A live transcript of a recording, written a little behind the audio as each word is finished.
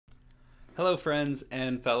Hello friends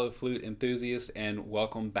and fellow flute enthusiasts, and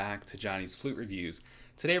welcome back to Jonny's Flute Reviews.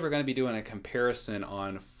 Today we're going to be doing a comparison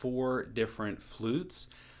on 4 different flutes,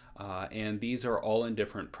 and these are all in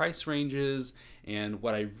different price ranges. And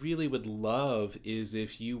what I really would love is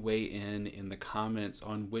if you weigh in the comments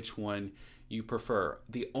on which one you prefer.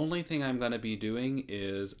 The only thing I'm going to be doing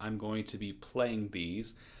is I'm going to be playing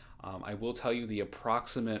these. I will tell you the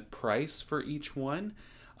approximate price for each one,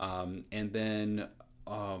 and then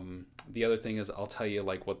the other thing is I'll tell you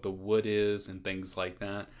like what the wood is and things like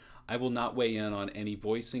that. I will not weigh in on any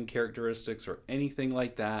voicing characteristics or anything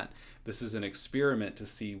like that. This is an experiment to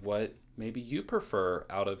see what maybe you prefer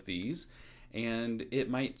out of these, and it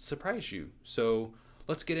might surprise you. So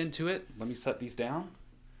let's get into it. Let me set these down,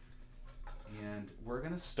 and we're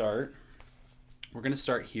gonna start. We're gonna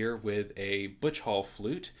start here with a Butch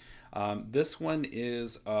flute. This one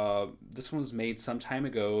is this one was made some time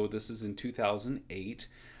ago. This is in 2008.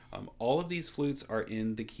 All of these flutes are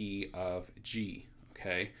in the key of G.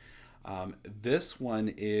 Okay. This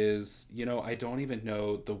one is, I don't even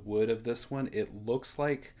know the wood of this one. It looks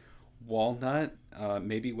like walnut,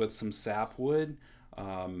 maybe with some sapwood,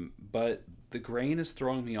 but the grain is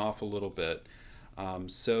throwing me off a little bit.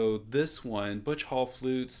 So this one, Butch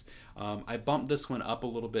Flutes, I bumped this one up a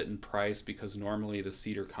little bit in price because normally the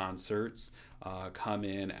cedar concerts come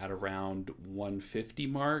in at around 150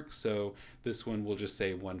 mark. So this one will just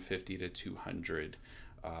say 150 to 200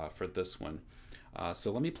 for this one.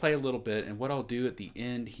 So let me play a little bit, and what I'll do at the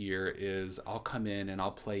end here is I'll come in and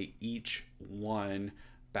I'll play each one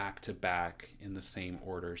back to back in the same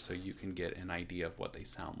order so you can get an idea of what they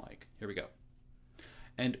sound like. Here we go.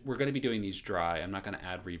 And we're going to be doing these dry. I'm not going to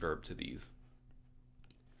add reverb to these.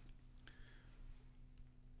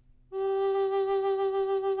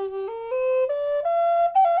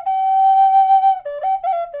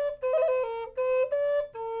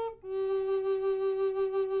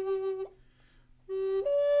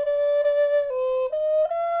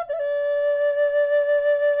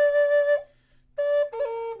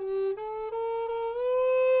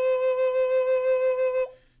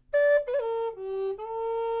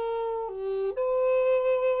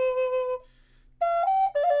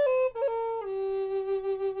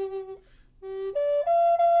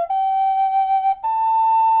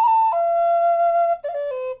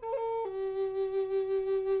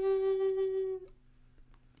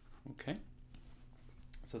 Okay,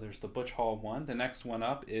 so there's the Butch one. The next one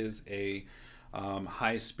up is a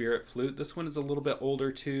high spirit flute. This one is a little bit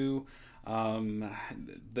older too.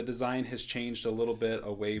 The design has changed a little bit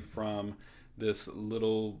away from this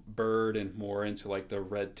little bird and more into like the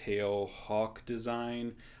red tail hawk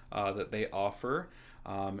design that they offer.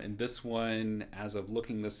 And this one, as of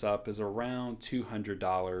looking this up, is around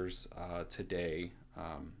 $200 today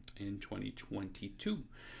in 2022.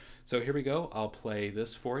 So here we go. I'll play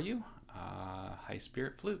this for you. High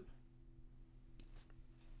Spirit Flute.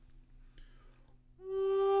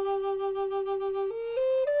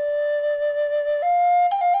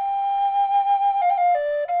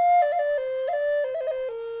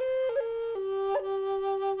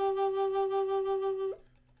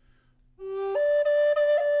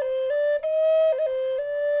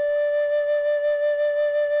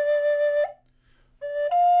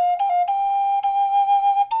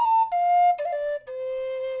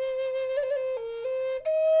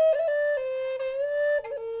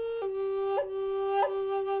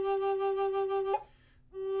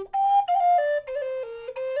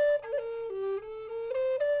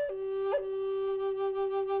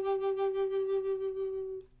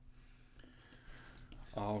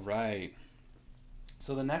 All right.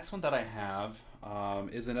 So the next one that I have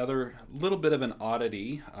is another little bit of an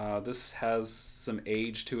oddity. This has some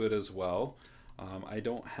age to it as well. I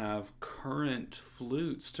don't have current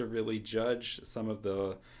flutes to really judge some of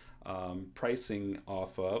the pricing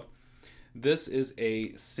off of. This is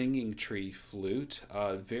a Singing Tree Flute,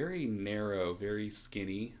 very narrow, very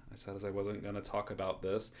skinny. I said as I wasn't going to talk about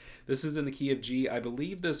this. This is in the key of G. I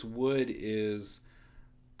believe this wood is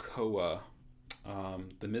koa.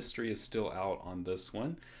 The mystery is still out on this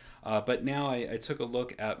one. But now I took a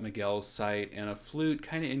look at Miguel's site, and a flute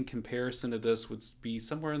kind of in comparison to this would be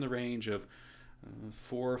somewhere in the range of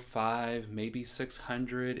 4 or 5, maybe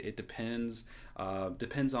 600. It depends.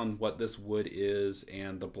 Depends on what this wood is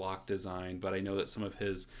and the block design. But I know that some of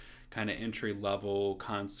his kind of entry level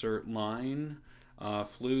concert line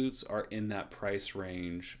flutes are in that price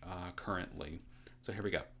range currently. So here we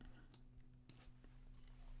go.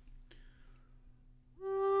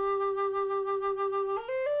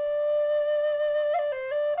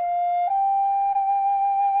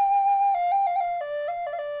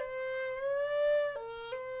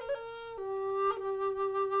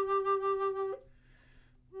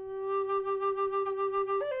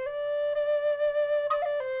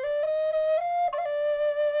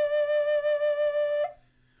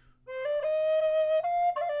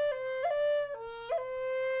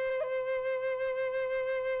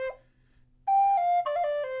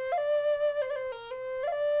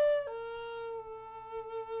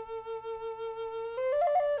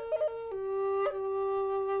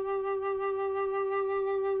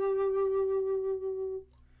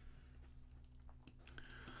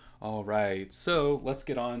 All right, so let's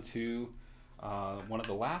get on to one of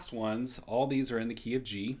the last ones. All these are in the key of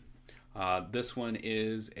G. This one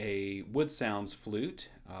is a Woodsounds Flute.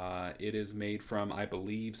 It is made from, I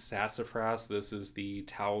believe, sassafras. This is the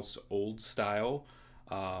Taos old style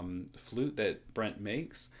flute that Brent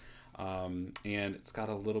makes. And it's got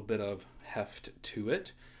a little bit of heft to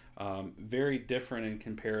it. Very different in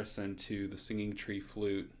comparison to the Singing Tree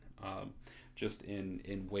Flute, just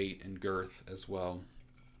in weight and girth as well.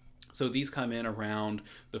 So these come in around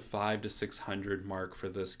the 500 to 600 mark for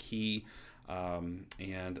this key.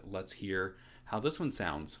 And let's hear how this one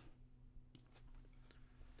sounds.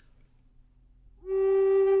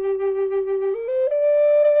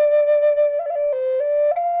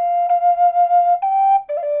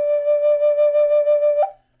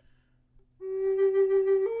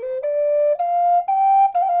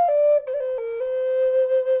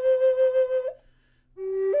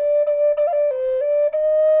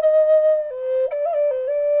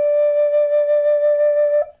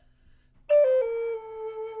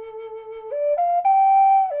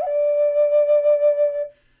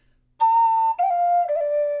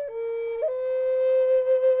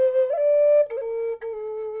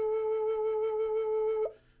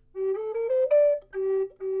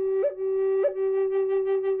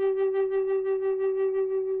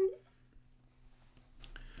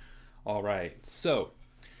 All right, so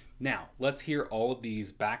now let's hear all of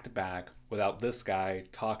these back to back without this guy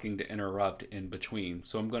talking to interrupt in between.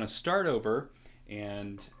 So I'm going to start over,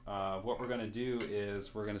 and what we're going to do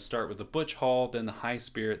is we're going to start with the Butch Hall, then the High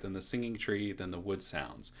Spirit, then the Singing Tree, then the Wood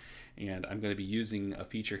Sounds. And I'm going to be using a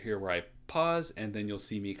feature here where I pause, and then you'll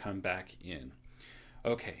see me come back in.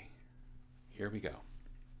 Okay, here we go.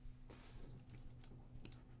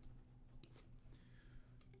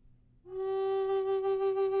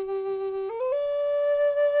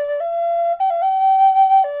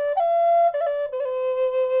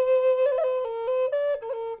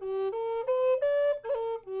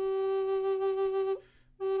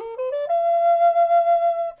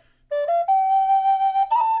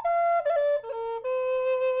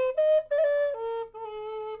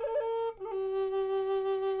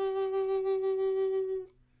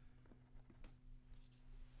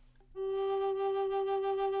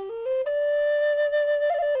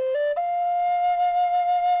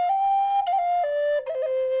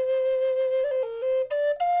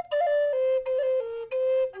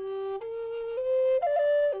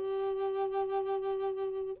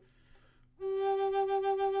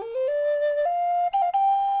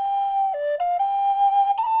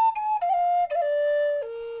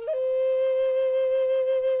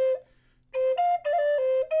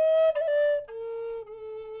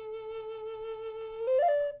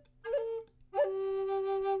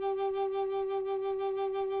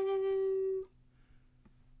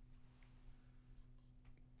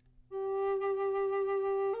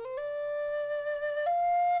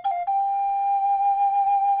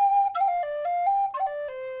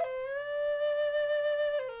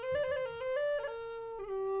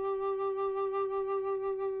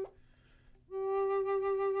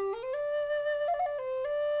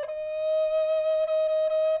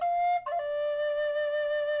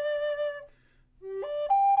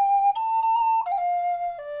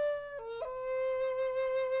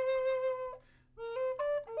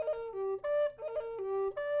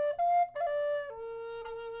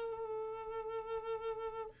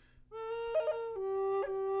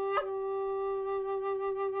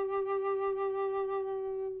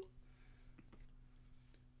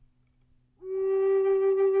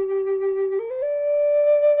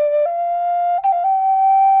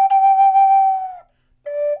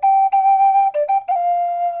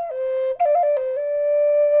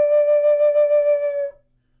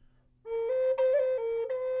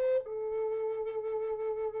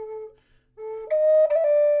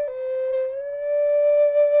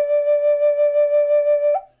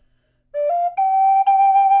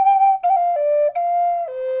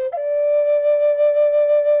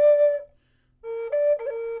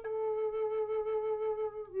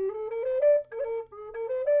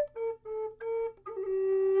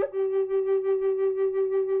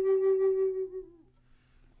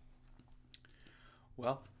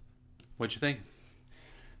 Well, what'd you think?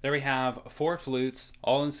 There we have 4 flutes,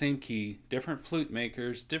 all in the same key, different flute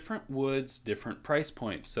makers, different woods, different price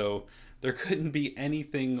points. So there couldn't be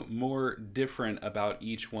anything more different about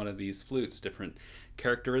each one of these flutes. Different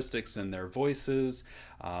characteristics in their voices,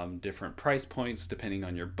 different price points depending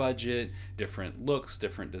on your budget, different looks,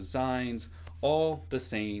 different designs, all the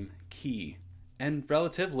same key, and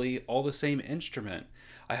relatively all the same instrument.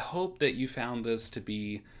 I hope that you found this to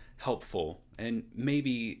be helpful and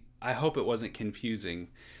maybe I hope it wasn't confusing.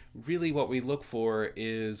 Really what we look for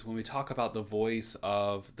is, when we talk about the voice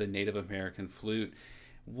of the Native American flute,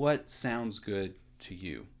 what sounds good to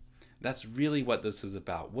you? That's really what this is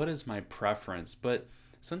about. What is my preference? But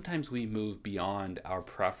sometimes we move beyond our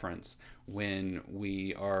preference when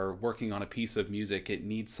we are working on a piece of music. It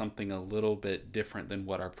needs something a little bit different than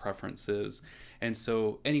what our preference is. And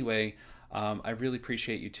so anyway, I really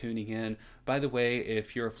appreciate you tuning in. By the way,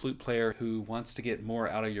 if you're a flute player who wants to get more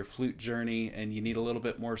out of your flute journey and you need a little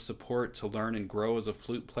bit more support to learn and grow as a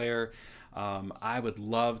flute player, I would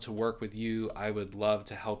love to work with you. I would love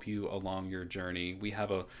to help you along your journey. We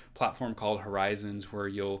have a platform called Horizons where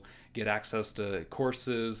you'll get access to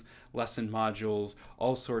courses, lesson modules,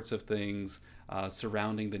 all sorts of things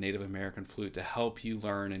surrounding the Native American flute to help you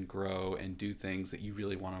learn and grow and do things that you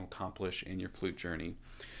really want to accomplish in your flute journey.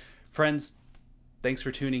 Friends, thanks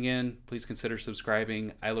for tuning in. Please consider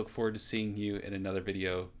subscribing. I look forward to seeing you in another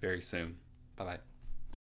video very soon. Bye-bye.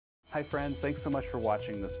 Hi friends, thanks so much for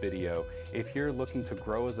watching this video. If you're looking to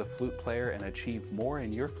grow as a flute player and achieve more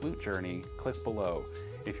in your flute journey, click below.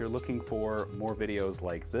 If you're looking for more videos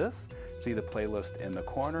like this, see the playlist in the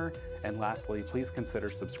corner. And lastly, please consider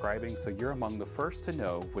subscribing so you're among the first to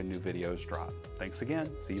know when new videos drop. Thanks again.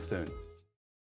 See you soon.